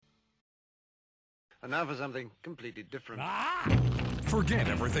And now for something completely different. Forget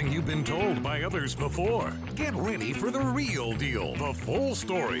everything you've been told by others before. Get ready for the real deal, the full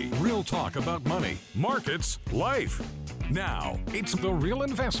story. Real talk about money, markets, life. Now, it's The Real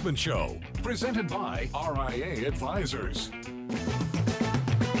Investment Show, presented by RIA Advisors.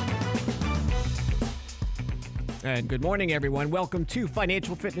 And good morning, everyone. Welcome to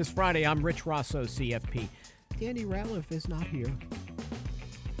Financial Fitness Friday. I'm Rich Rosso, CFP. Danny Ratliff is not here.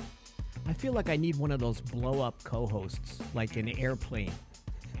 I feel like I need one of those blow-up co-hosts, like an airplane.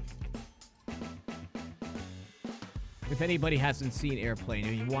 If anybody hasn't seen Airplane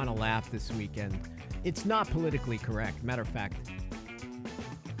or you want to laugh this weekend, it's not politically correct. Matter of fact,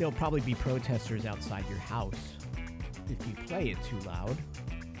 there'll probably be protesters outside your house if you play it too loud.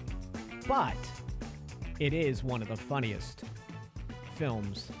 But it is one of the funniest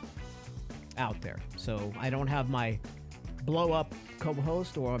films out there. So I don't have my blow-up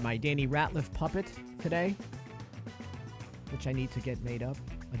co-host or my Danny Ratliff puppet today, which I need to get made up.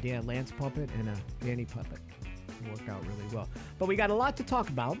 A Dan Lance puppet and a Danny puppet. It'll work out really well. But we got a lot to talk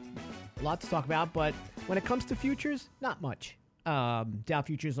about. But when it comes to futures, not much. Dow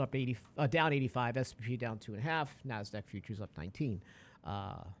futures up down 85, S&P down 2.5, NASDAQ futures up 19.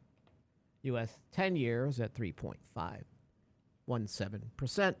 U.S. 10 years at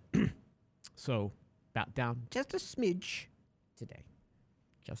 3.517%. So about down just a smidge today.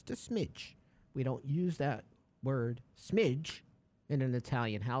 Just a smidge. We don't use that word smidge in an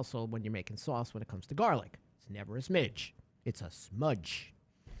Italian household when you're making sauce when it comes to garlic. It's never a smidge. It's a smudge.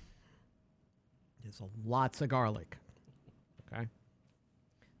 There's lots of garlic. Okay?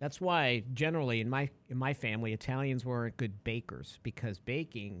 That's why generally in my family, Italians weren't good bakers because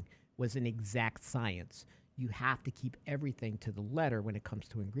baking was an exact science. You have to keep everything to the letter when it comes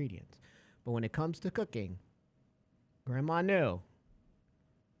to ingredients. But when it comes to cooking, Grandma knew,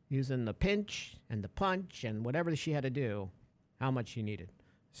 using the pinch and the punch and whatever she had to do, how much she needed.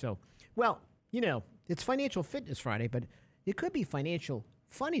 So, well, you know, it's Financial Fitness Friday, but it could be Financial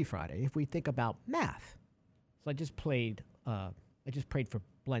Funny Friday if we think about math. So I just played for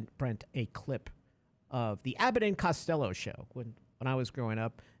Brent a clip of the Abbott and Costello show when I was growing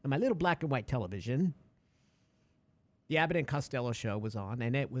up, and my little black and white television. The Abbott and Costello show was on,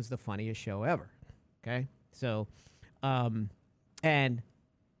 and it was the funniest show ever. Okay, so, and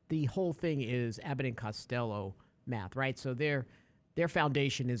the whole thing is Abbott and Costello math, right? So their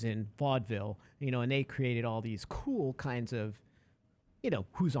foundation is in vaudeville, you know, and they created all these cool kinds of, you know,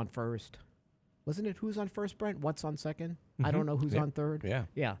 who's on first? Wasn't it who's on first, Brent? What's on second? Mm-hmm. I don't know who's on third.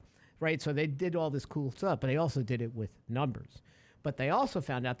 Yeah, right. So they did all this cool stuff, but they also did it with numbers. But they also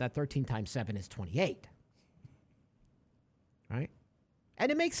found out that 13 times 7 is 28. Right? And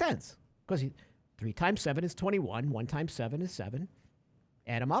it makes sense because 3 times 7 is 21. 1 times 7 is 7.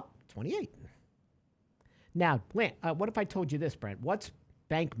 Add them up, 28. Now, what if I told you this, Brent? What's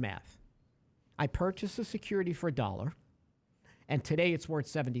bank math? I purchased a security for $1, and today it's worth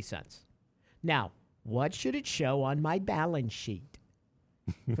 70 cents. Now, what should it show on my balance sheet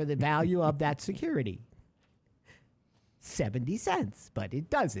for the value of that security? 70 cents, but it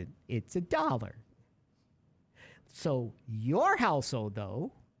doesn't. It's $1. So your household,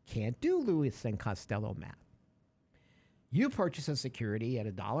 though, can't do Lewis and Costello math. You purchase a security at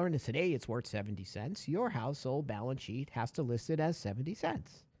 $1, and today it's worth 70 cents. Your household balance sheet has to list it as 70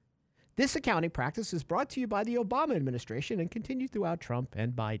 cents. This accounting practice is brought to you by the Obama administration and continued throughout Trump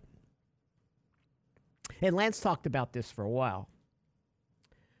and Biden. And Lance talked about this for a while.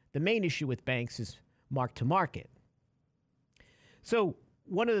 The main issue with banks is mark-to-market. So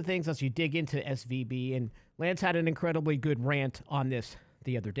one of the things as you dig into SVB, and Lance had an incredibly good rant on this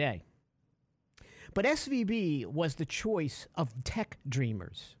the other day. But SVB was the choice of tech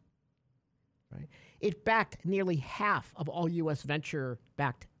dreamers. Right? It backed nearly half of all U.S.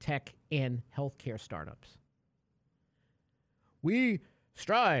 venture-backed tech and healthcare startups. We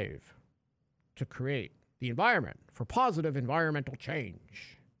strive to create the environment for positive environmental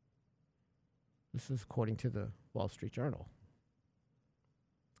change. This is according to the Wall Street Journal.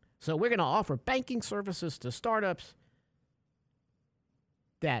 So we're going to offer banking services to startups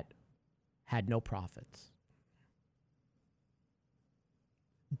that had no profits,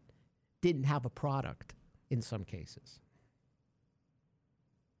 didn't have a product in some cases,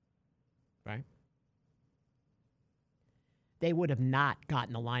 right? They would have not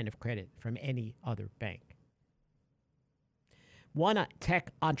gotten a line of credit from any other bank. One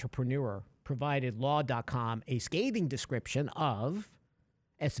tech entrepreneur provided Law.com a scathing description of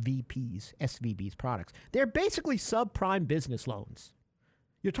SVB's products. They're basically subprime business loans.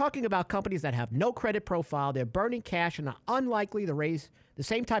 You're talking about companies that have no credit profile. They're burning cash and are unlikely to raise the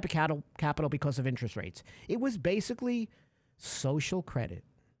same type of capital because of interest rates. It was basically social credit.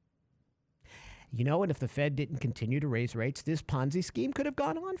 You know, and if the Fed didn't continue to raise rates, this Ponzi scheme could have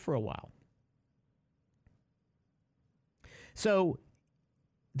gone on for a while. So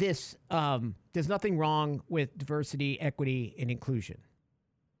there's nothing wrong with diversity, equity, and inclusion.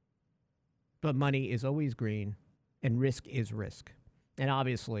 But money is always green, and risk is risk. And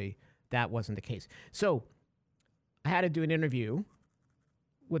obviously, that wasn't the case. So I had to do an interview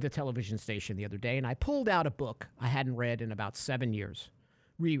with a television station the other day, and I pulled out a book I hadn't read in about 7 years.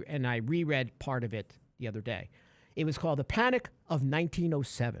 And I reread part of it the other day. It was called The Panic of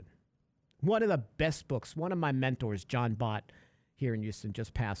 1907. One of the best books. One of my mentors, John Bott, here in Houston,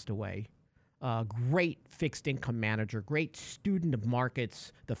 just passed away. Great fixed income manager, great student of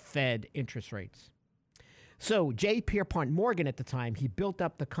markets, the Fed, interest rates. So J. Pierpont Morgan at the time, he built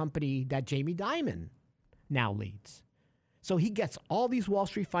up the company that Jamie Dimon now leads. So he gets all these Wall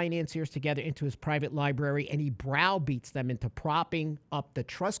Street financiers together into his private library, and he browbeats them into propping up the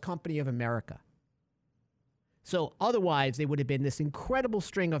Trust Company of America. So otherwise, they would have been this incredible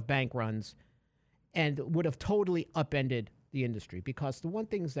string of bank runs and would have totally upended the industry. Because the one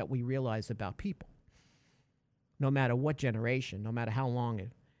thing that we realize about people, no matter what generation, no matter how long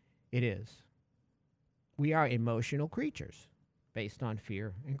it is, we are emotional creatures based on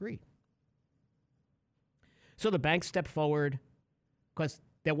fear and greed. So the banks stepped forward because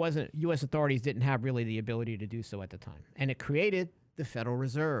U.S. authorities didn't have really the ability to do so at the time. And it created the Federal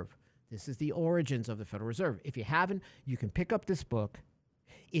Reserve. This is the origins of the Federal Reserve. If you haven't, you can pick up this book.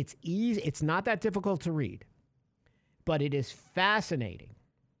 It's easy. It's not that difficult to read, but it is fascinating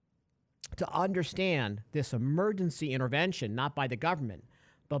to understand this emergency intervention, not by the government,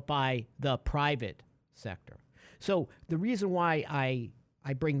 but by the private sector. So the reason why I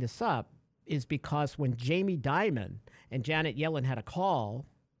bring this up is because when Jamie Dimon and Janet Yellen had a call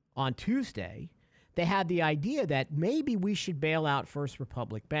on Tuesday, they had the idea that maybe we should bail out First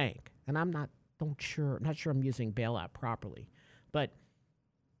Republic Bank. And I'm not sure I'm using bailout properly. But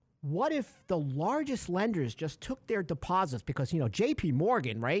what if the largest lenders just took their deposits? Because, JP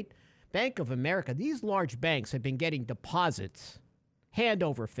Morgan, right? Bank of America, these large banks have been getting deposits hand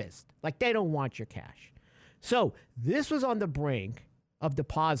over fist. Like they don't want your cash. So this was on the brink of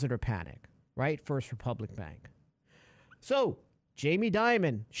depositor panic, right? First Republic Bank. So Jamie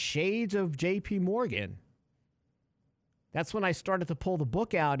Dimon, shades of J.P. Morgan. That's when I started to pull the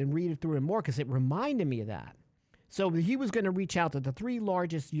book out and read it through it more because it reminded me of that. So he was going to reach out to the three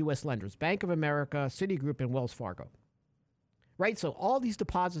largest U.S. lenders, Bank of America, Citigroup, and Wells Fargo. Right? So all these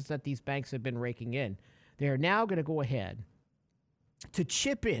deposits that these banks have been raking in, they're now going to go ahead to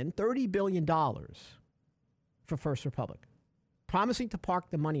chip in $30 billion for First Republic, promising to park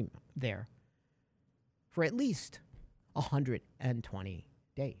the money there for at least 120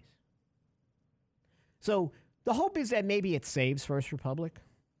 days. So the hope is that maybe it saves First Republic,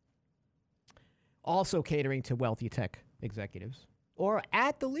 also catering to wealthy tech executives, or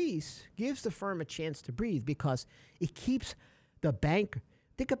at the least gives the firm a chance to breathe because it keeps the bank.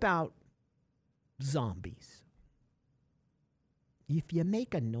 Think about zombies. If you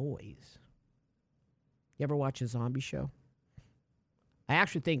make a noise, you ever watch a zombie show? I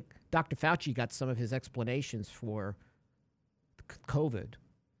actually think Dr. Fauci got some of his explanations for COVID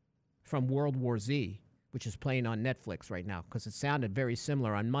from World War Z, which is playing on Netflix right now, because it sounded very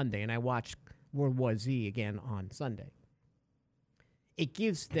similar on Monday, and I watched World War Z again on Sunday. It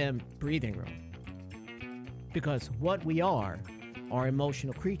gives them breathing room, because what we are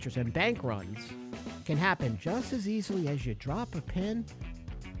emotional creatures, and bank runs can happen just as easily as you drop a pin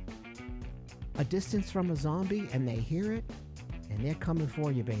a distance from a zombie, and they hear it, and they're coming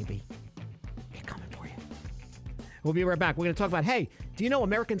for you, baby. They're coming for you. We'll be right back. We're going to talk about, hey, do you know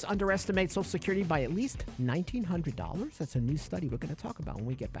Americans underestimate Social Security by at least $1,900? That's a new study we're going to talk about when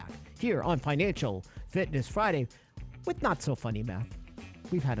we get back here on Financial Fitness Friday with not so funny math.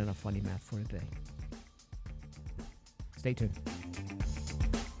 We've had enough funny math for today. Stay tuned.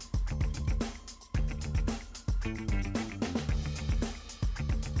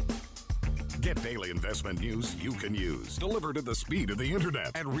 Get daily investment news you can use, delivered at the speed of the internet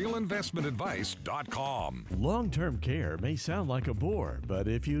at realinvestmentadvice.com. Long-term care may sound like a bore, but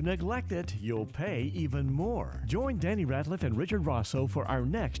if you neglect it, you'll pay even more. Join Danny Ratliff and Richard Rosso for our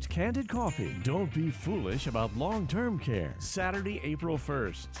next Candid Coffee. Don't be foolish about long-term care. Saturday, April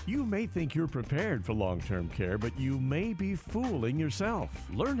 1st. You may think you're prepared for long-term care, but you may be fooling yourself.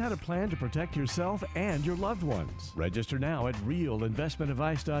 Learn how to plan to protect yourself and your loved ones. Register now at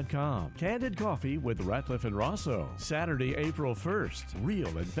realinvestmentadvice.com. Candid Coffee with Ratliff and Rosso. Saturday, April 1st.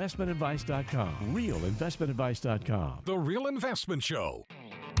 RealInvestmentAdvice.com. RealInvestmentAdvice.com. The Real Investment Show.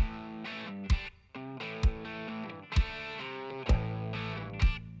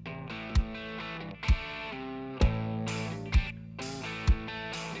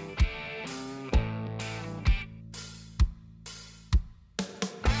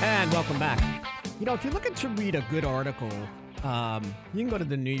 And welcome back. You know, if you're looking to read a good article, you can go to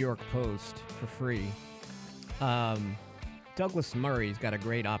the New York Post for free. Douglas Murray's got a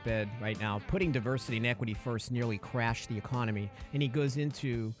great op-ed right now. Putting diversity and equity first nearly crashed the economy. And he goes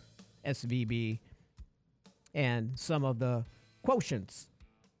into SVB and some of the quotients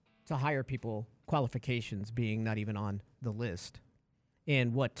to hire people, qualifications being not even on the list,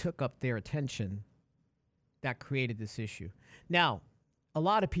 and what took up their attention that created this issue. Now, a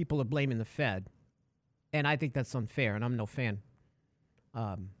lot of people are blaming the Fed, and I think that's unfair, and I'm no fan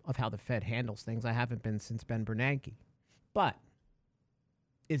of how the Fed handles things. I haven't been since Ben Bernanke. But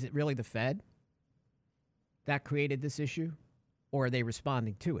is it really the Fed that created this issue, or are they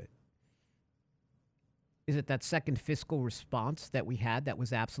responding to it? Is it that second fiscal response that we had that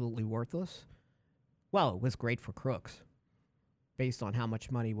was absolutely worthless? Well, it was great for crooks, based on how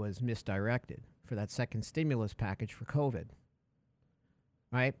much money was misdirected for that second stimulus package for COVID.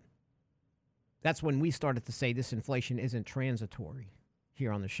 Right? That's when we started to say this inflation isn't transitory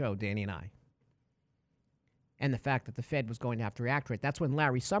here on the show, Danny and I. And the fact that the Fed was going to have to react to it. That's when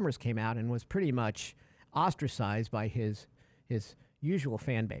Larry Summers came out and was pretty much ostracized by his usual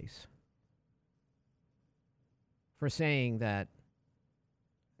fan base for saying that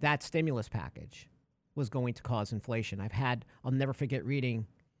that stimulus package was going to cause inflation. I'll never forget reading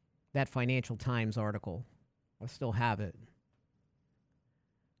that Financial Times article. I still have it.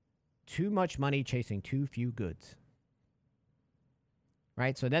 Too much money chasing too few goods.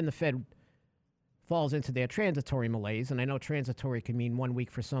 Right? So then the Fed falls into their transitory malaise, and I know transitory can mean 1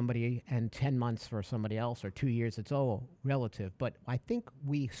 week for somebody and 10 months for somebody else, or 2 years. It's all relative. But I think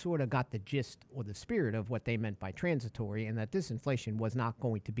we sort of got the gist or the spirit of what they meant by transitory, and that this inflation was not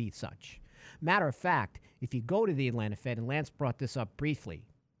going to be such. Matter of fact, if you go to the Atlanta Fed, and Lance brought this up briefly,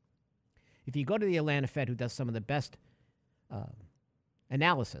 if you go to the Atlanta Fed, who does some of the best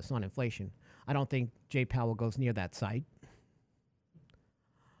analysis on inflation, I don't think Jay Powell goes near that site.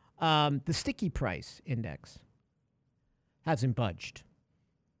 The sticky price index hasn't budged.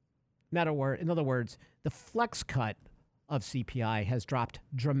 In other words, the flex cut of CPI has dropped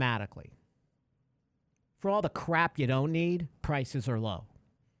dramatically. For all the crap you don't need, prices are low.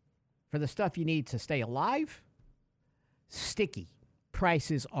 For the stuff you need to stay alive, sticky.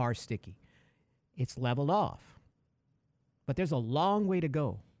 Prices are sticky. It's leveled off. But there's a long way to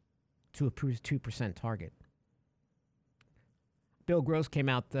go to a 2% target. Bill Gross came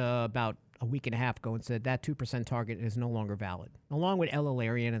out about a week and a half ago and said that 2% target is no longer valid, along with Ella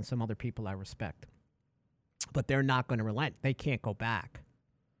Larian and some other people I respect. But they're not going to relent. They can't go back.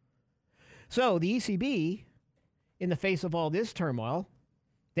 So the ECB, in the face of all this turmoil,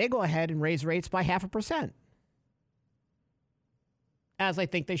 they go ahead and raise rates by 0.5%, as I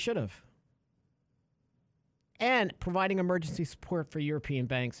think they should have. And providing emergency support for European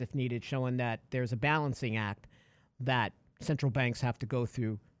banks if needed, showing that there's a balancing act that central banks have to go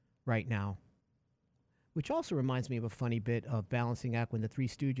through right now. Which also reminds me of a funny bit of balancing act when the Three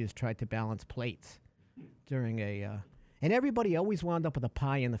Stooges tried to balance plates during and everybody always wound up with a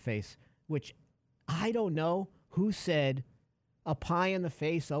pie in the face, which I don't know who said a pie in the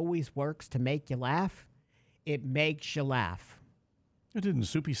face always works to make you laugh. It makes you laugh. Didn't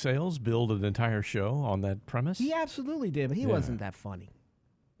Soupy Sales build an entire show on that premise? He absolutely did, but he wasn't that funny.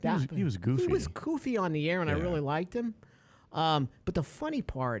 He was goofy. He was goofy on the air, and I really liked him. But the funny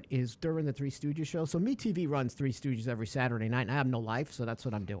part is during the Three Stooges show. So MeTV runs Three Stooges every Saturday night, and I have no life, so that's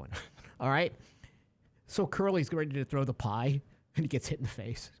what I'm doing. All right? So Curly's ready to throw the pie, and he gets hit in the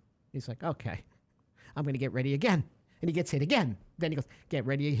face. He's like, okay, I'm going to get ready again. And he gets hit again. Then he goes, get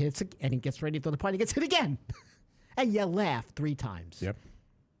ready, he hits, and he gets ready to throw the pie, and he gets hit again. And you laugh 3 times. Yep.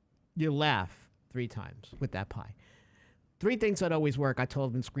 You laugh 3 times with that pie. 3 things that always work, I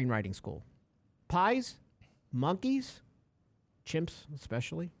told them in screenwriting school. Pies, monkeys, chimps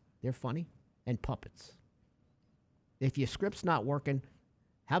especially, they're funny, and puppets. If your script's not working,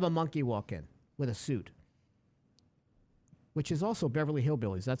 have a monkey walk in with a suit, which is also Beverly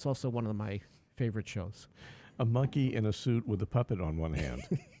Hillbillies. That's also one of my favorite shows. A monkey in a suit with a puppet on one hand.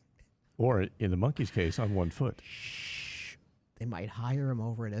 Or, in the monkey's case, on one foot. Shh. They might hire him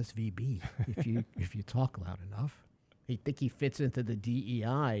over at SVB if you talk loud enough. He think he fits into the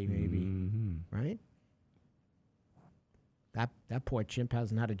DEI, maybe. Mm-hmm. Right? That poor chimp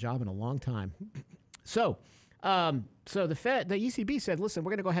hasn't had a job in a long time. So the ECB said, listen,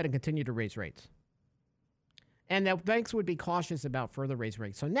 we're going to go ahead and continue to raise rates. And the banks would be cautious about further raise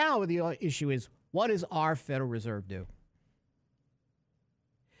rates. So now the issue is, what does our Federal Reserve do?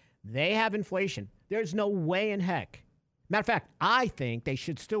 They have inflation. There's no way in heck. Matter of fact, I think they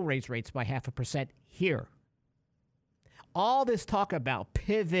should still raise rates by 0.5% here. All this talk about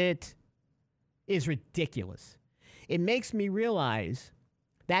pivot is ridiculous. It makes me realize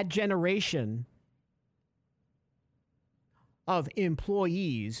that generation of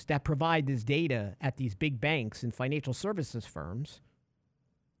employees that provide this data at these big banks and financial services firms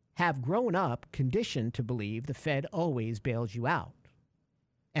have grown up conditioned to believe the Fed always bails you out.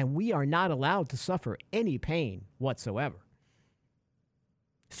 And we are not allowed to suffer any pain whatsoever.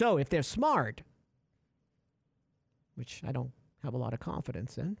 So if they're smart, which I don't have a lot of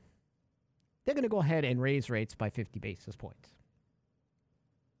confidence in, they're going to go ahead and raise rates by 50 basis points.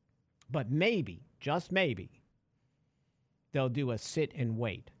 But maybe, just maybe, they'll do a sit and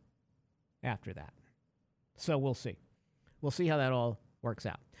wait after that. So we'll see. We'll see how that all works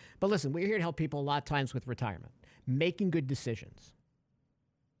out. But listen, we're here to help people a lot of times with retirement, making good decisions.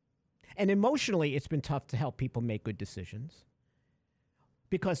 And emotionally, it's been tough to help people make good decisions.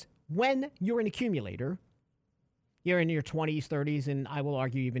 Because when you're an accumulator, you're in your 20s, 30s, and I will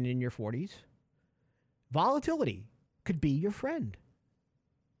argue even in your 40s, volatility could be your friend.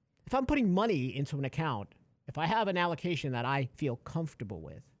 If I'm putting money into an account, if I have an allocation that I feel comfortable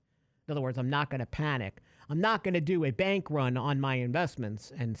with, in other words, I'm not going to panic. I'm not going to do a bank run on my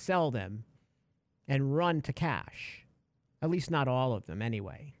investments and sell them and run to cash. At least not all of them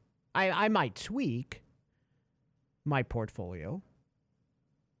anyway. I might tweak my portfolio,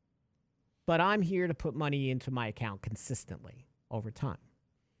 but I'm here to put money into my account consistently over time.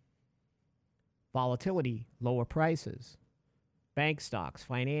 Volatility, lower prices, bank stocks,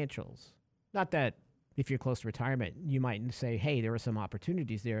 financials. Not that if you're close to retirement, you might say, hey, there are some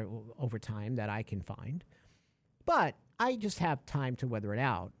opportunities there over time that I can find. But I just have time to weather it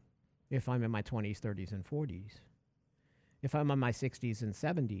out if I'm in my 20s, 30s, and 40s. If I'm in my 60s and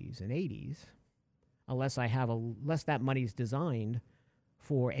 70s and 80s, unless that money's designed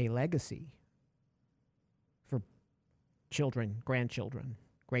for a legacy, for children, grandchildren,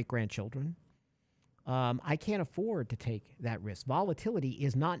 great-grandchildren, I can't afford to take that risk. Volatility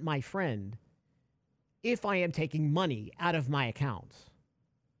is not my friend if I am taking money out of my accounts.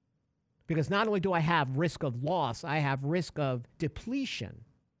 Because not only do I have risk of loss, I have risk of depletion.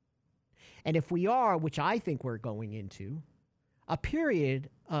 And if we are, which I think we're going into, a period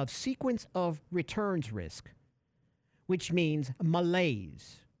of sequence of returns risk, which means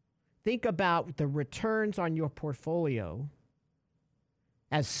malaise. Think about the returns on your portfolio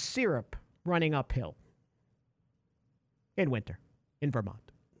as syrup running uphill in winter in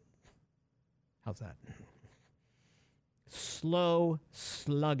Vermont. How's that? Slow,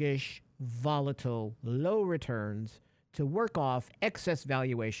 sluggish, volatile, low returns to work off excess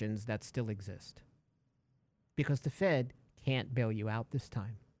valuations that still exist. Because the Fed can't bail you out this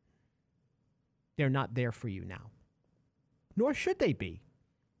time. They're not there for you now. Nor should they be.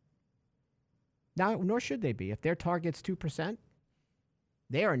 Nor should they be. If their target's 2%,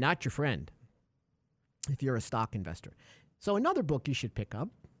 they are not your friend if you're a stock investor. So another book you should pick up,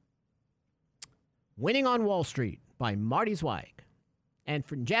 Winning on Wall Street by Marty Zweig. And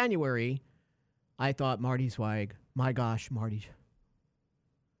for January, I thought Marty Zweig, my gosh, Marty,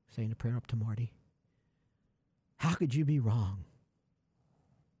 saying a prayer up to Marty. How could you be wrong?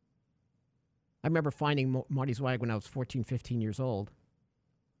 I remember finding Marty Zweig when I was 14, 15 years old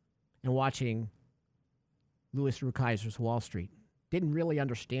and watching Louis Rukeyser's Wall Street. Didn't really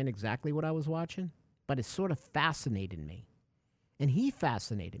understand exactly what I was watching, but it sort of fascinated me. And he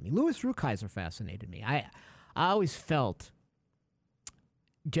fascinated me. Louis Rukeyser fascinated me. I always felt,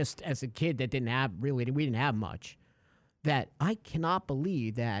 just as a kid that we didn't have much, that I cannot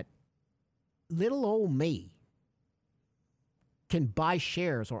believe that little old me can buy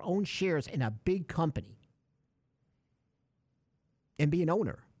shares or own shares in a big company and be an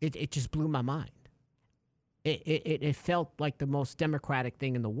owner. It just blew my mind. It felt like the most democratic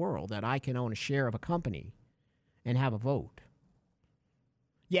thing in the world that I can own a share of a company and have a vote.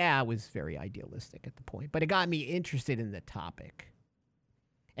 Yeah, I was very idealistic at the point, but it got me interested in the topic.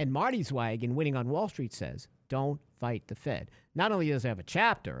 And Marty Zweig in Winning on Wall Street says, don't fight the Fed. Not only does it have a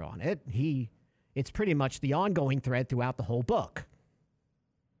chapter on it, it's pretty much the ongoing thread throughout the whole book.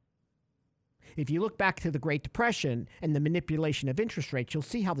 If you look back to the Great Depression and the manipulation of interest rates, you'll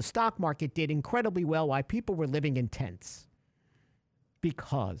see how the stock market did incredibly well while people were living in tents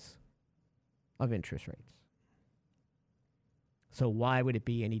because of interest rates. So why would it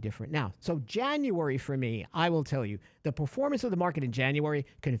be any different now? So January for me, I will tell you, the performance of the market in January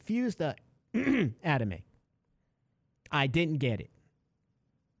confused the out of me. I didn't get it.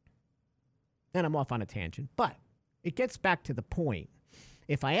 And I'm off on a tangent, but it gets back to the point.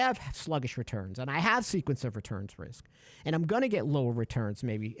 If I have sluggish returns and I have sequence of returns risk, and I'm going to get lower returns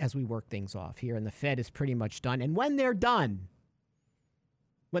maybe as we work things off here, and the Fed is pretty much done. And when they're done,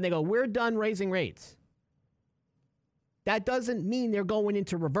 when they go, we're done raising rates, that doesn't mean they're going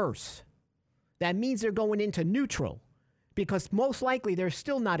into reverse. That means they're going into neutral, because most likely they're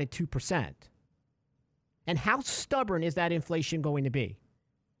still not at 2%. And how stubborn is that inflation going to be?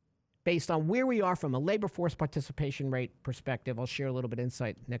 Based on where we are from a labor force participation rate perspective. I'll share a little bit of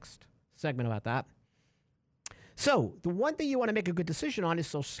insight next segment about that. So the one thing you want to make a good decision on is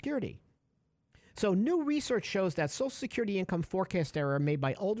Social Security. So new research shows that Social Security income forecast error made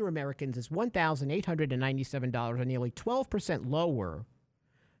by older Americans is $1,897, or nearly 12% lower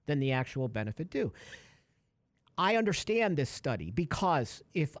than the actual benefit due. I understand this study because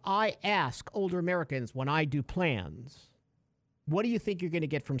if I ask older Americans when I do plans, what do you think you're going to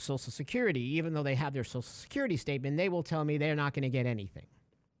get from Social Security? Even though they have their Social Security statement, they will tell me they're not going to get anything.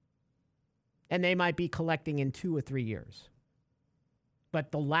 And they might be collecting in 2 or 3 years.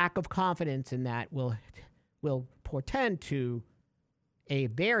 But the lack of confidence in that will portend to a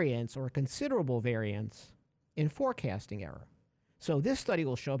variance or a considerable variance in forecasting error. So this study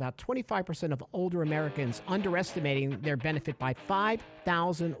will show about 25% of older Americans underestimating their benefit by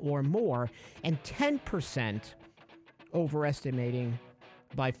 $5,000 or more, and 10% overestimating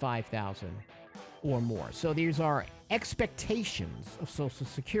by $5,000 or more. So these are expectations of Social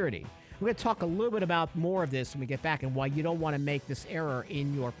Security. We're going to talk a little bit about more of this when we get back and why you don't want to make this error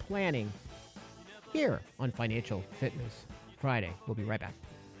in your planning here on Financial Fitness Friday. We'll be right back.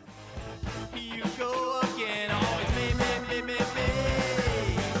 You go again, always me.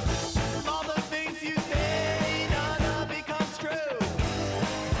 All the things you say, none of it comes true.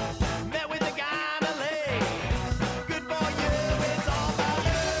 Met with a guy in LA. Good for you, it's all about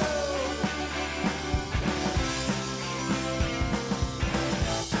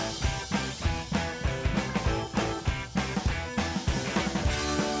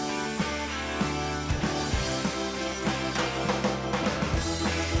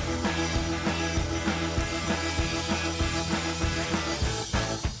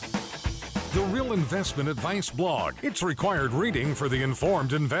The Real Investment Advice blog. It's required reading for the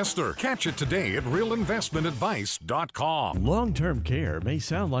informed investor. Catch it today at realinvestmentadvice.com. Long-term care may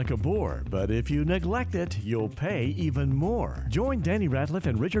sound like a bore, but if you neglect it, you'll pay even more. Join Danny Ratliff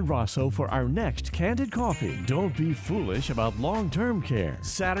and Richard Rosso for our next Candid Coffee. Don't be foolish about long-term care.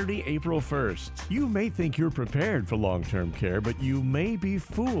 Saturday, April 1st. You may think you're prepared for long-term care, but you may be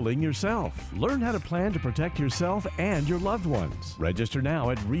fooling yourself. Learn how to plan to protect yourself and your loved ones. Register now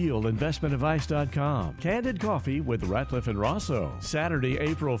at realinvestmentadvice.com. Candid Coffee with Ratliff and Rosso. Saturday,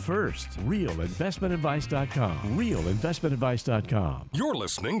 April 1st. Realinvestmentadvice.com. Realinvestmentadvice.com. You're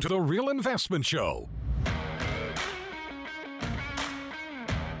listening to The Real Investment Show.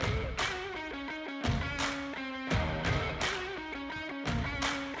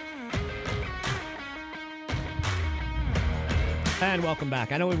 And welcome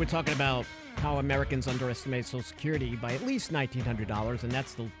back. I know we were talking about how Americans underestimate Social Security by at least $1,900, and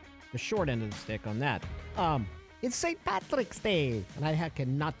that's the short end of the stick on that. It's St. Patrick's Day, and I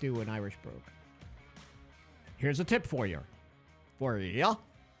cannot do an Irish brogue. Here's a tip for you.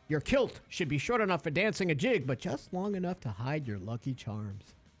 Your kilt should be short enough for dancing a jig, but just long enough to hide your lucky charms.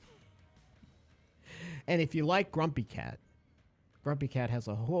 And if you like Grumpy Cat has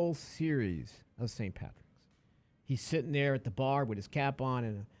a whole series of St. Patrick's. He's sitting there at the bar with his cap on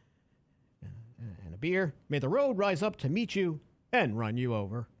and a beer. May the road rise up to meet you and run you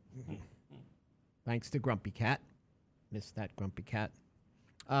over. Thanks to Grumpy Cat. Missed that Grumpy Cat.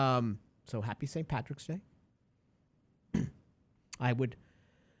 So happy St. Patrick's Day. I would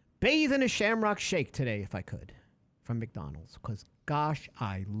bathe in a Shamrock Shake today if I could from McDonald's, because gosh,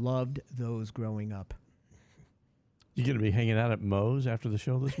 I loved those growing up. You going to be hanging out at Moe's after the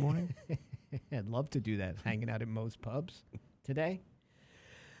show this morning? I'd love to do that, hanging out at Moe's Pubs today.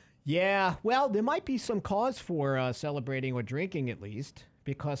 Yeah, well, there might be some cause for celebrating or drinking at least,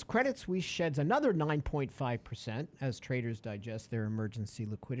 because Credit Suisse sheds another 9.5% as traders digest their emergency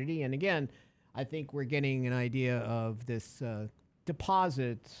liquidity. And again, I think we're getting an idea of this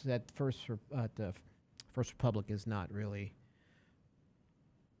deposit at First Republic is not really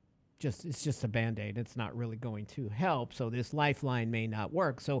it's just a Band-Aid. It's not really going to help. So this lifeline may not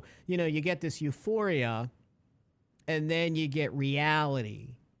work. So, you get this euphoria and then you get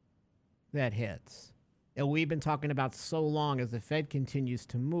reality that hits. And we've been talking about so long, as the Fed continues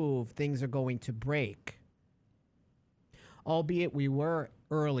to move, things are going to break. Albeit we were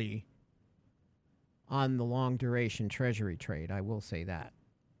early on the long duration Treasury trade, I will say that.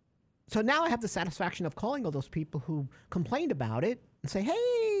 So now I have the satisfaction of calling all those people who complained about it and say,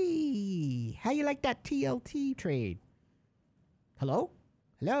 hey, how you like that TLT trade? Hello?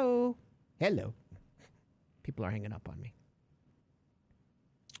 Hello? Hello? People are hanging up on me.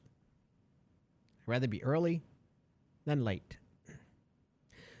 I'd rather be early than late.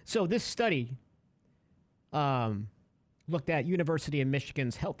 So this study looked at University of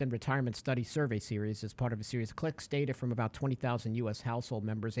Michigan's Health and Retirement Study Survey Series as part of a series of clicks data from about 20,000 U.S. household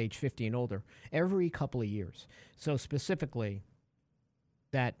members age 50 and older every couple of years. So specifically,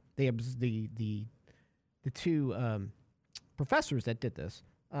 that they the two professors that did this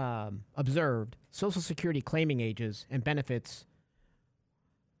observed Social Security claiming ages and benefits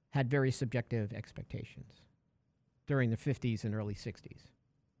had very subjective expectations during the 50s and early 60s.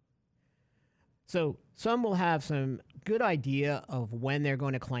 So some will have some good idea of when they're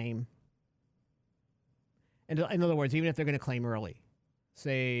going to claim. And in other words, even if they're going to claim early,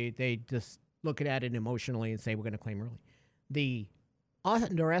 say they just look at it emotionally and say, we're going to claim early. They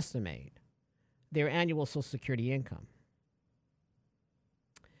underestimate their annual Social Security income.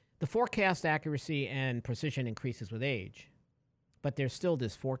 The forecast accuracy and precision increases with age, but there's still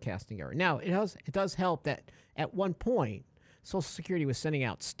this forecasting error. Now, it does help that at one point, Social Security was sending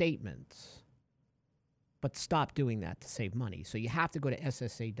out statements, but stopped doing that to save money. So you have to go to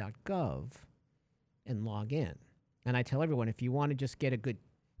ssa.gov and log in. And I tell everyone, if you want to just get a good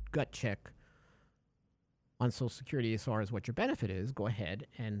gut check on Social Security as far as what your benefit is, go ahead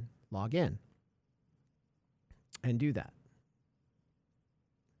and log in and do that.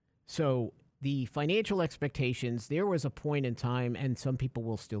 So the financial expectations, there was a point in time, and some people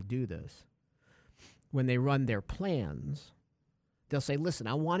will still do this, when they run their plans, they'll say, listen,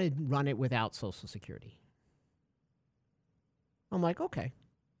 I want to run it without Social Security. I'm like, okay.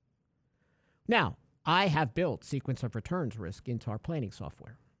 Now, I have built sequence of returns risk into our planning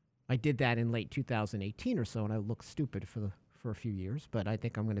software. I did that in late 2018 or so, and I looked stupid for a few years, but I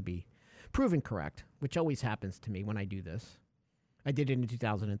think I'm going to be proven correct, which always happens to me when I do this. I did it in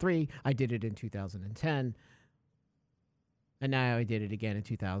 2003. I did it in 2010. And now I did it again in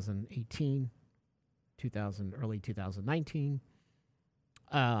 2018, early 2019.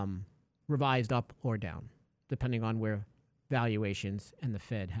 Revised up or down, depending on where valuations and the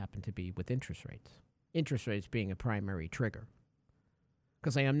Fed happen to be with interest rates. Interest rates being a primary trigger.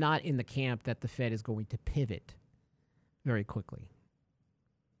 Because I am not in the camp that the Fed is going to pivot very quickly.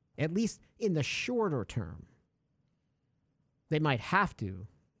 At least in the shorter term. They might have to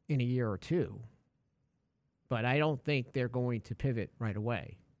in a year or two, but I don't think they're going to pivot right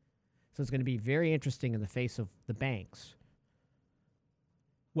away. So it's going to be very interesting in the face of the banks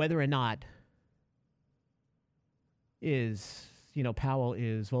whether or not Powell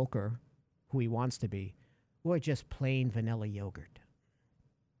is Volcker, who he wants to be, or just plain vanilla yogurt,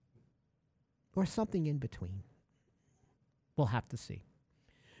 or something in between. We'll have to see.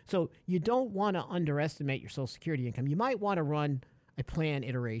 So you don't want to underestimate your Social Security income. You might want to run a plan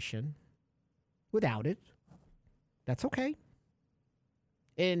iteration without it. That's okay.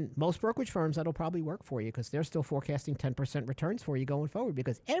 In most brokerage firms, that'll probably work for you because they're still forecasting 10% returns for you going forward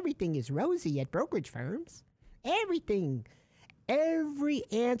because everything is rosy at brokerage firms. Everything. Every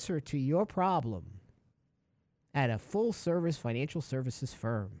answer to your problem at a full-service financial services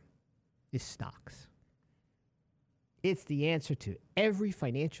firm is stocks. It's the answer to every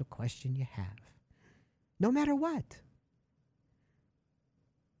financial question you have, no matter what.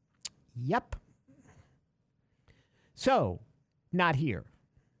 Yep. So, not here.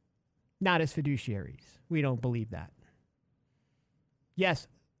 Not as fiduciaries. We don't believe that. Yes,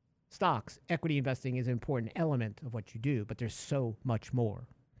 stocks, equity investing is an important element of what you do, but there's so much more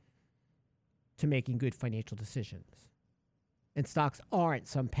to making good financial decisions. And stocks aren't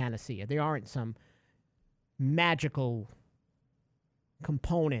some panacea. They aren't some magical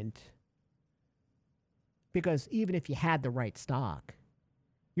component, because even if you had the right stock,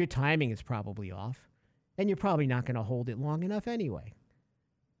 your timing is probably off, and you're probably not going to hold it long enough anyway,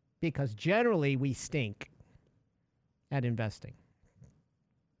 because generally we stink at investing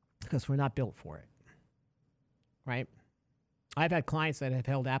because we're not built for it, right? I've had clients that have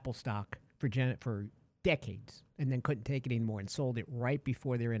held Apple stock for decades and then couldn't take it anymore and sold it right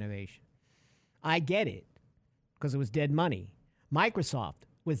before their innovation. I get it, because it was dead money. Microsoft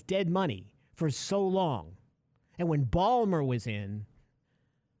was dead money for so long. And when Ballmer was in,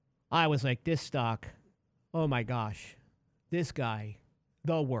 I was like, this stock, oh my gosh, this guy,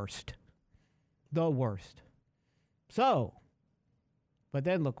 the worst. The worst. So, but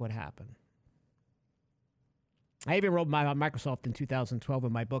then look what happened. I even wrote about Microsoft in 2012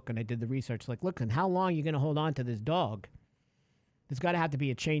 in my book, and I did the research. Like, look, and how long are you going to hold on to this dog? There's got to have to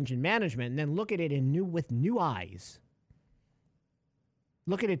be a change in management, and then look at it with new eyes.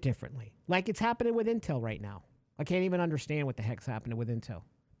 Look at it differently. Like it's happening with Intel right now. I can't even understand what the heck's happening with Intel.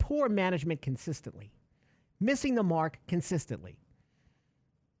 Poor management consistently. Missing the mark consistently.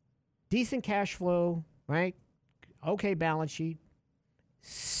 Decent cash flow, right? Okay balance sheet.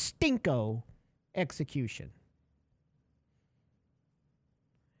 Stinko execution.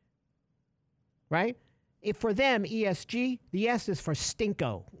 Right? If for them, ESG, the S is for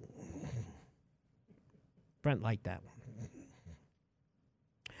stinko. Brent liked that one.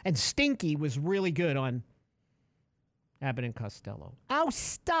 And Stinky was really good on Abbott and Costello. Oh,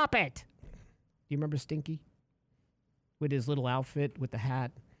 stop it! Do you remember Stinky? With his little outfit, with the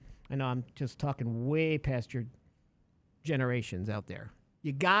hat. I know I'm just talking way past your generations out there.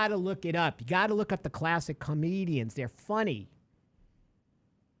 You got to look it up. You got to look up the classic comedians. They're funny.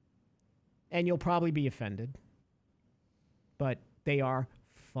 And you'll probably be offended. But they are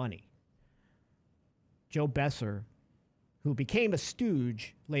funny. Joe Besser, who became a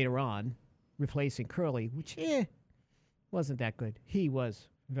stooge later on, replacing Curly, which wasn't that good. He was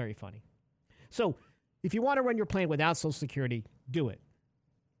very funny. So if you want to run your plan without Social Security, do it.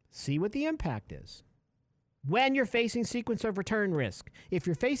 See what the impact is. When you're facing sequence of return risk, if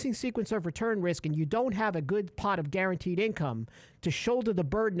you're facing sequence of return risk and you don't have a good pot of guaranteed income to shoulder the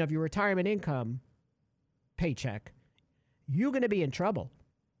burden of your retirement income paycheck, you're going to be in trouble.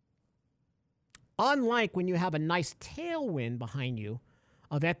 Unlike when you have a nice tailwind behind you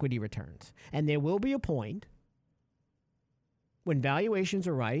of equity returns. And there will be a point when valuations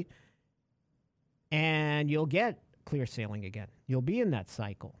are right and you'll get clear sailing again. You'll be in that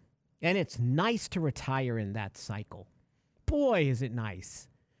cycle. And it's nice to retire in that cycle. Boy, is it nice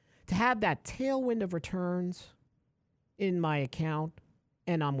to have that tailwind of returns in my account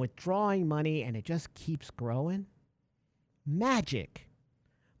and I'm withdrawing money and it just keeps growing. Magic.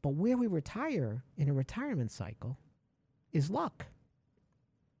 But where we retire in a retirement cycle is luck.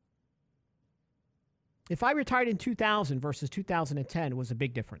 If I retired in 2000 versus 2010, it was a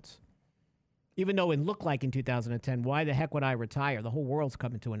big difference. Even though it looked like in 2010, why the heck would I retire? The whole world's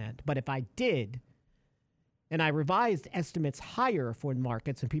coming to an end. But if I did, and I revised estimates higher for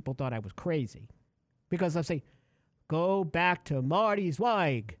markets, and people thought I was crazy. Because I say, go back to Marty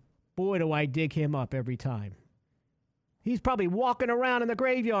Zweig. Boy, do I dig him up every time. He's probably walking around in the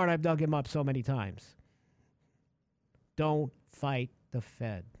graveyard. I've dug him up so many times. Don't fight the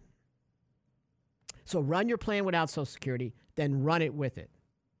Fed. So run your plan without Social Security, then run it with it.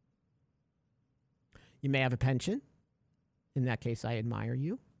 You may have a pension. In that case, I admire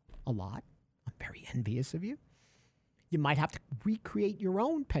you a lot. I'm very envious of you. You might have to recreate your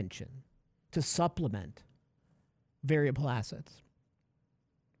own pension to supplement variable assets.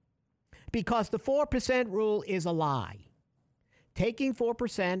 Because the 4% rule is a lie. Taking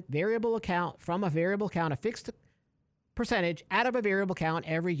 4% variable account from a variable account, a fixed percentage out of a variable account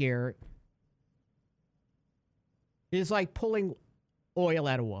every year is like pulling oil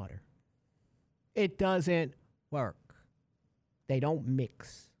out of water. It doesn't work. They don't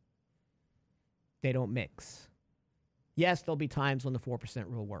mix. They don't mix. Yes, there'll be times when the 4%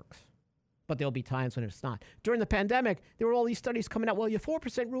 rule works, but there'll be times when it's not. During the pandemic, there were all these studies coming out, well, your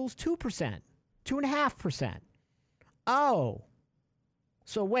 4% rule is 2%, 2.5%. Oh,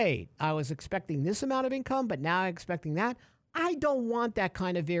 so wait, I was expecting this amount of income, but now I'm expecting that? I don't want that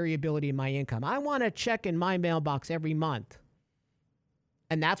kind of variability in my income. I want a check in my mailbox every month.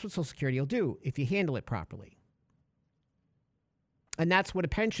 And that's what Social Security will do if you handle it properly. And that's what a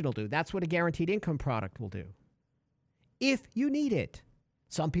pension will do. That's what a guaranteed income product will do. If you need it.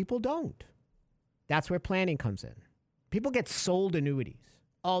 Some people don't. That's where planning comes in. People get sold annuities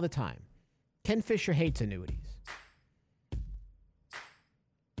all the time. Ken Fisher hates annuities.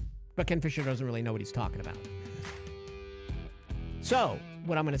 But Ken Fisher doesn't really know what he's talking about. So,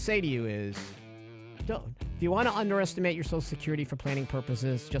 what I'm going to say to you is, don't. If you want to underestimate your Social Security for planning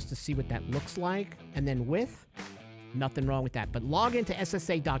purposes, just to see what that looks like, and then nothing wrong with that. But log into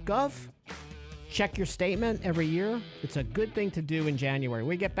SSA.gov, check your statement every year. It's a good thing to do in January. When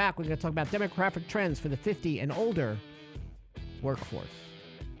we get back, we're going to talk about demographic trends for the 50 and older workforce.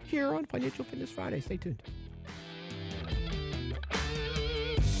 Here on Financial Fitness Friday. Stay tuned.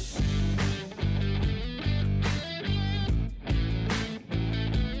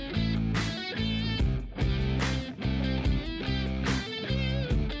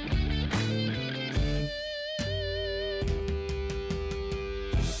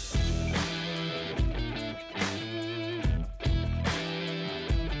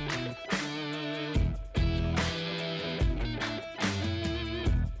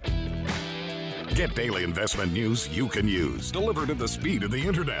 Get daily investment news you can use, delivered at the speed of the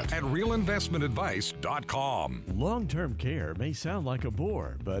internet at realinvestmentadvice.com. Long-term care may sound like a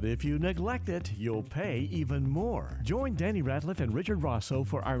bore, but if you neglect it, you'll pay even more. Join Danny Ratliff and Richard Rosso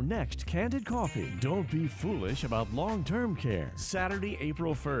for our next Candid Coffee. Don't be foolish about long-term care. Saturday,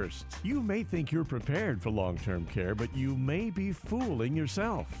 April 1st. You may think you're prepared for long-term care, but you may be fooling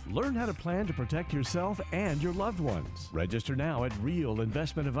yourself. Learn how to plan to protect yourself and your loved ones. Register now at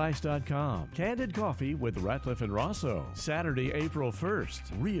realinvestmentadvice.com. Candid Coffee with Ratliff and Rosso. Saturday, April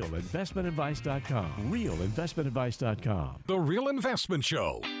 1st. Realinvestmentadvice.com. Realinvestmentadvice.com. The Real Investment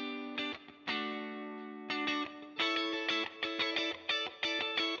Show.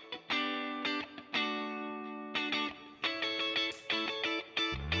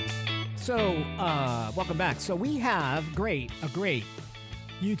 So, welcome back. So we have a great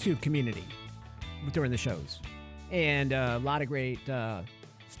YouTube community during the shows, and a lot of great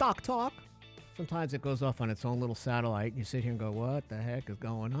stock talk. Sometimes it goes off on its own little satellite, and you sit here and go, what the heck is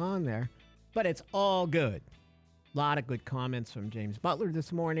going on there? But it's all good. A lot of good comments from James Butler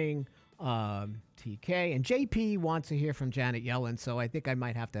this morning, TK, and JP wants to hear from Janet Yellen, so I think I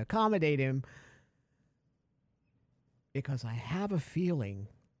might have to accommodate him because I have a feeling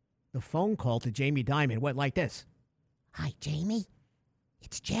the phone call to Jamie Dimon went like this. Hi, Jamie.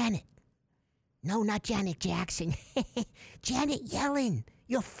 It's Janet. No, not Janet Jackson. Janet Yellen,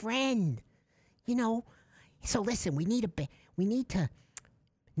 your friend. You know, so listen, we need to,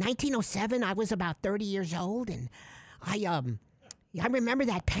 1907, I was about 30 years old, and I remember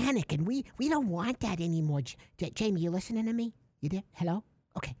that panic, and we don't want that anymore. Jamie, you listening to me? You there? Hello?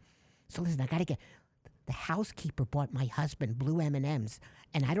 Okay. So listen, I got to get, the housekeeper bought my husband blue M&Ms,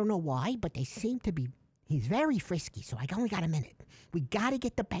 and I don't know why, but they seem to be, he's very frisky, so I only got a minute. We got to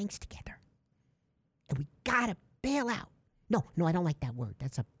get the banks together, and we got to bail out. No, I don't like that word.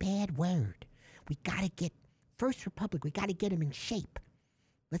 That's a bad word. We got to get First Republic. We got to get them in shape.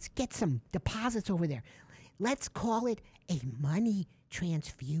 Let's get some deposits over there. Let's call it a money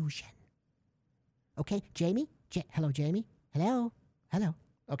transfusion. Okay, Jamie? Hello, Jamie? Hello?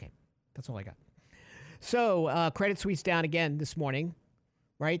 Okay, that's all I got. So, Credit Suisse down again this morning,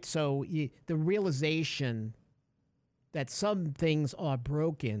 right? So, the realization that some things are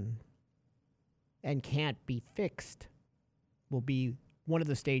broken and can't be fixed will be one of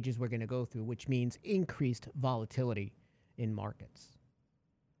the stages we're going to go through, which means increased volatility in markets.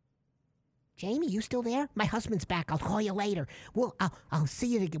 Jamie, you still there? My husband's back. I'll call you later. I'll see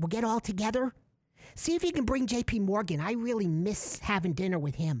you. We'll get all together. See if you can bring J.P. Morgan. I really miss having dinner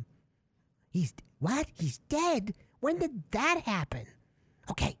with him. What? He's dead? When did that happen?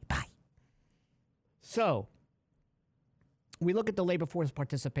 Okay, bye. So, we look at the labor force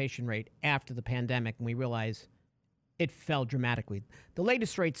participation rate after the pandemic, and we realize it fell dramatically. The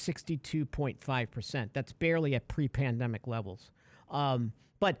latest rate's 62.5%. That's barely at pre-pandemic levels.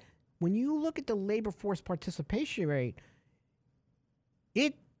 But when you look at the labor force participation rate,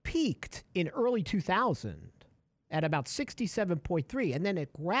 it peaked in early 2000 at about 67.3, and then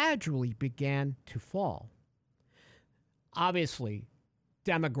it gradually began to fall. Obviously,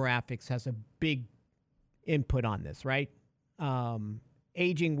 demographics has a big input on this, right?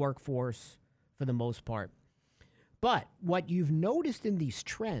 Aging workforce for the most part. But what you've noticed in these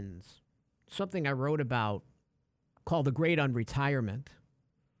trends, something I wrote about called the Great Unretirement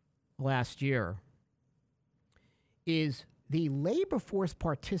last year, is the labor force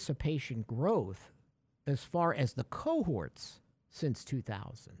participation growth as far as the cohorts since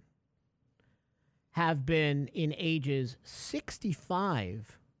 2000 have been in ages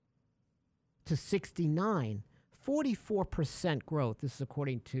 65 to 69, 44% growth. This is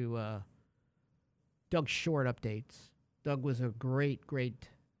according to Doug Short updates. Doug was a great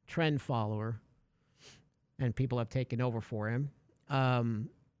trend follower, and people have taken over for him.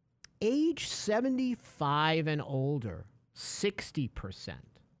 Age 75 and older, 60%.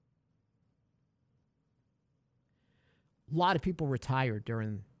 A lot of people retired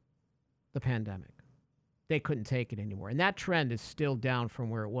during the pandemic. They couldn't take it anymore. And that trend is still down from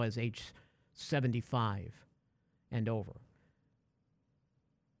where it was, age 75 and over.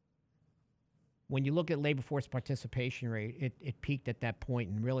 When you look at labor force participation rate, it peaked at that point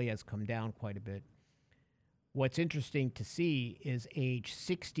and really has come down quite a bit. What's interesting to see is age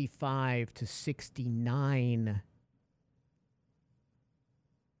 65 to 69,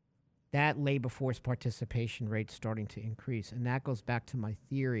 that labor force participation rate starting to increase. And that goes back to my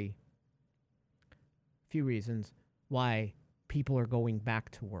theory, a few reasons why people are going back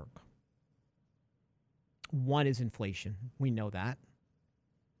to work. One is inflation. We know that.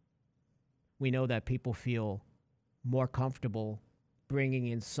 We know that people feel more comfortable bringing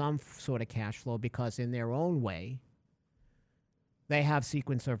in some sort of cash flow because in their own way, they have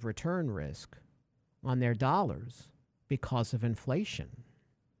sequence of return risk on their dollars because of inflation.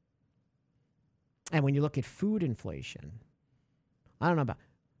 And when you look at food inflation, I don't know about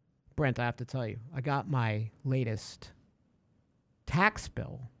Brent, I have to tell you, I got my latest tax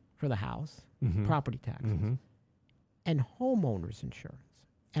bill for the house, property taxes, and homeowners insurance.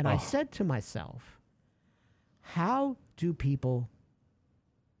 And I said to myself, how do people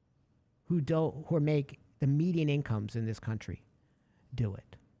who make the median incomes in this country do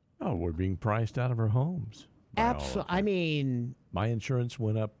it? Oh, we're being priced out of our homes. Absolutely. I mean, my insurance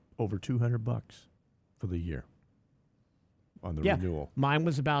went up over $200 for the year on the renewal. Mine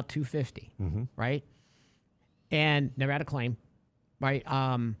was about $250, right? And never had a claim, right?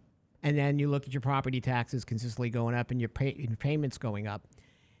 And then you look at your property taxes consistently going up and your payments going up,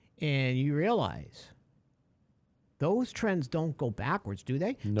 and you realize those trends don't go backwards, do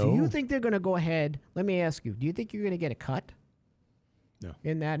they? No. Do you think they're going to go ahead? Let me ask you, do you think you're going to get a cut? No.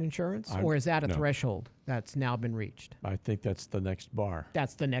 In that insurance? Or is that a threshold that's now been reached? I think that's the next bar.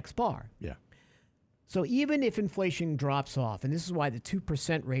 That's the next bar. Yeah. So even if inflation drops off, and this is why the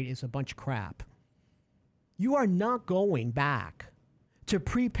 2% rate is a bunch of crap, you are not going back to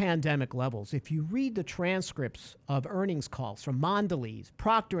pre-pandemic levels. If you read the transcripts of earnings calls from Mondelez,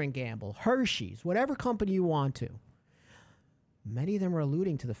 Procter & Gamble, Hershey's, whatever company you want to, many of them are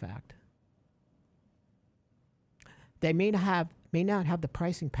alluding to the fact they may not have the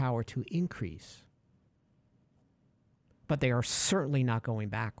pricing power to increase, but they are certainly not going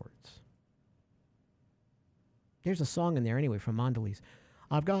backwards. There's a song in there anyway from Mondelez.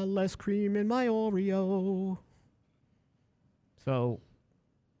 I've got less cream in my Oreo. So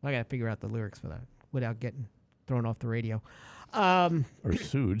I got to figure out the lyrics for that without getting thrown off the radio. Or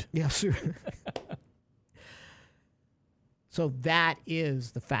sued. Yeah, sued. So that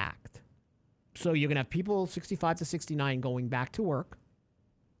is the fact. So you're going to have people 65 to 69 going back to work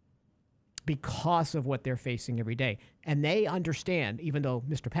because of what they're facing every day. And they understand, even though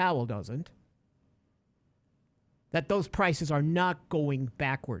Mr. Powell doesn't, that those prices are not going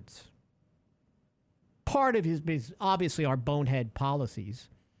backwards. Part of his is obviously our bonehead policies.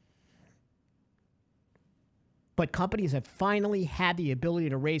 But companies have finally had the ability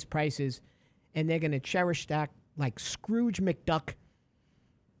to raise prices, and they're going to cherish that like Scrooge McDuck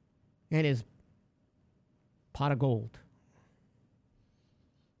and his pot of gold.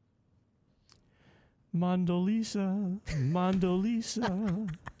 Mondolisa, Mondolisa,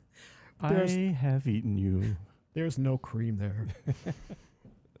 I have eaten you. There's no cream there.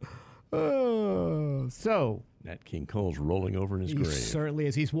 So Nat King Cole's rolling over in his he grave. certainly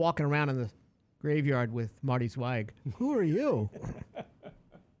is. He's walking around in the graveyard with Marty Zweig. Who are you?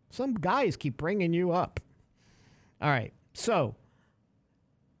 Some guys keep bringing you up. All right. So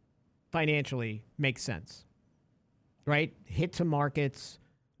financially makes sense, right? Hit to markets.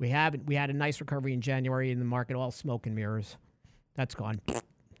 We had a nice recovery in January in the market, all smoke and mirrors. That's gone.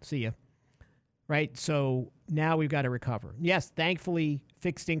 See ya. Right? So now we've got to recover. Yes, thankfully,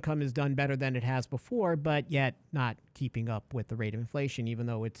 fixed income has done better than it has before, but yet not keeping up with the rate of inflation, even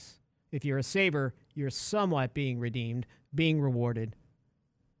though if you're a saver, you're somewhat being redeemed, being rewarded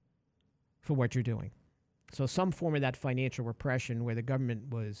for what you're doing. So some form of that financial repression where the government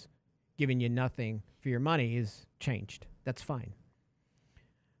was giving you nothing for your money is changed. That's fine.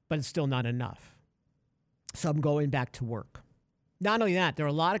 But it's still not enough. So I'm going back to work. Not only that, there are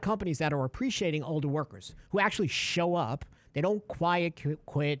a lot of companies that are appreciating older workers who actually show up. They don't quiet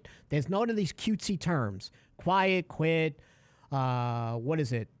quit. There's none of these cutesy terms. Quiet quit. What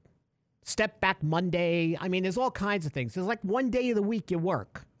is it? Step back Monday. I mean, there's all kinds of things. There's like one day of the week you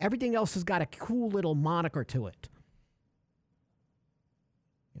work. Everything else has got a cool little moniker to it.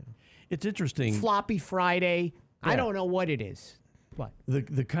 It's interesting. Floppy Friday. Yeah. I don't know what it is. What?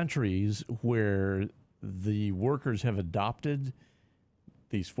 The countries where the workers have adopted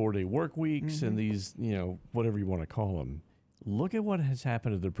these 4-day work weeks and these, whatever you want to call them, look at what has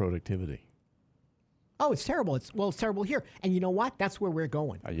happened to their productivity. Oh, it's terrible. It's terrible here. And you know what? That's where we're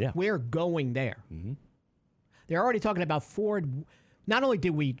going. Yeah. We're going there. They're already talking about not only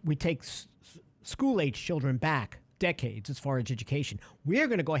did we take school-age children back decades as far as education, we're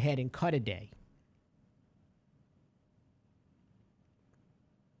going to go ahead and cut a day.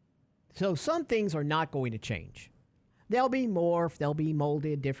 So some things are not going to change. They'll be morphed, they'll be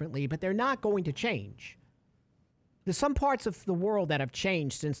molded differently, but they're not going to change. There's some parts of the world that have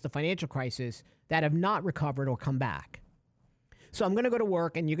changed since the financial crisis that have not recovered or come back. So I'm going to go to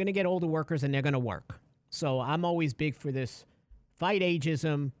work, and you're going to get older workers, and they're going to work. So I'm always big for this. Fight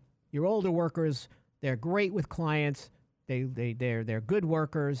ageism. Your older workers, they're great with clients. They're good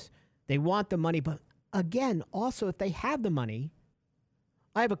workers. They want the money, but again, also if they have the money,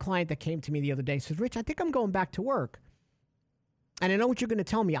 I have a client that came to me the other day, says, Rich, I think I'm going back to work. And I know what you're going to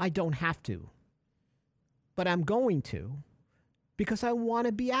tell me. I don't have to. But I'm going to because I want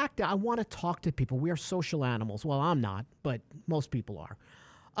to be active. I want to talk to people. We are social animals. Well, I'm not, but most people are.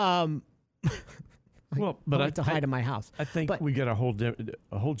 Well, but I like to hide in my house. I think we got a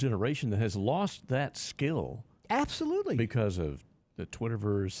whole generation that has lost that skill. Absolutely. Because of the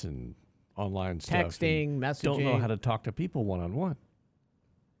Twitterverse and online stuff. Texting, messaging. Don't know how to talk to people one-on-one.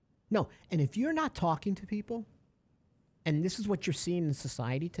 No, and if you're not talking to people, and this is what you're seeing in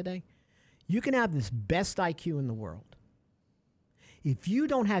society today, you can have this best IQ in the world. If you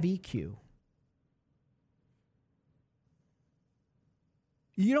don't have EQ,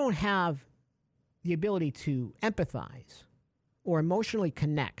 you don't have the ability to empathize or emotionally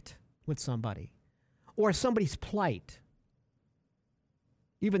connect with somebody or somebody's plight,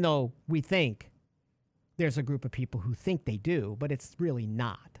 even though we think there's a group of people who think they do, but it's really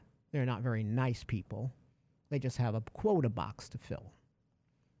not. They're not very nice people. They just have a quota box to fill.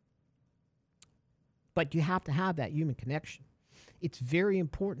 But you have to have that human connection. It's very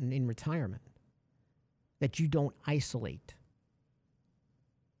important in retirement that you don't isolate.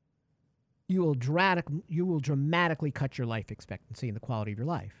 You will dramatically cut your life expectancy and the quality of your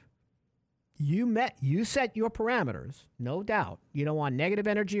life. You set your parameters, no doubt. You don't want negative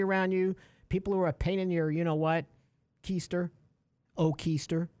energy around you. People who are a pain in your, keister,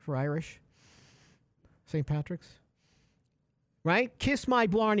 keister for Irish, St. Patrick's, right? Kiss my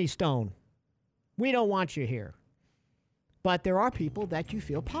Blarney Stone. We don't want you here. But there are people that you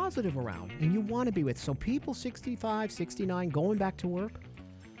feel positive around and you want to be with. So people 65, 69, going back to work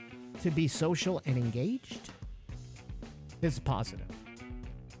to be social and engaged is positive.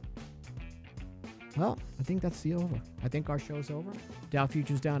 Well, I think that's the over. I think our show's over. Dow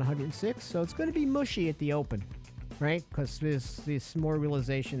Futures down 106, so it's going to be mushy at the open, right? Because there's this more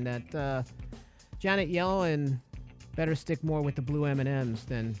realization that Janet Yellen better stick more with the blue M&Ms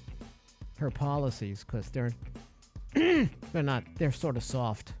than her policies, because they're they're sort of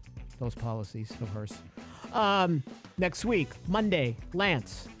soft, those policies of hers. Next week, Monday,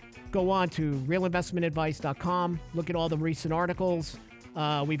 Lance, go on to realinvestmentadvice.com. Look at all the recent articles.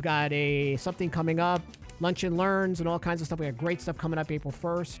 We've got something coming up, Lunch and Learns and all kinds of stuff. We got great stuff coming up April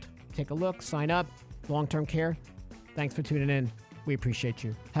 1st. Take a look, sign up, long-term care. Thanks for tuning in. We appreciate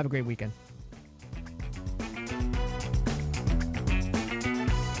you. Have a great weekend.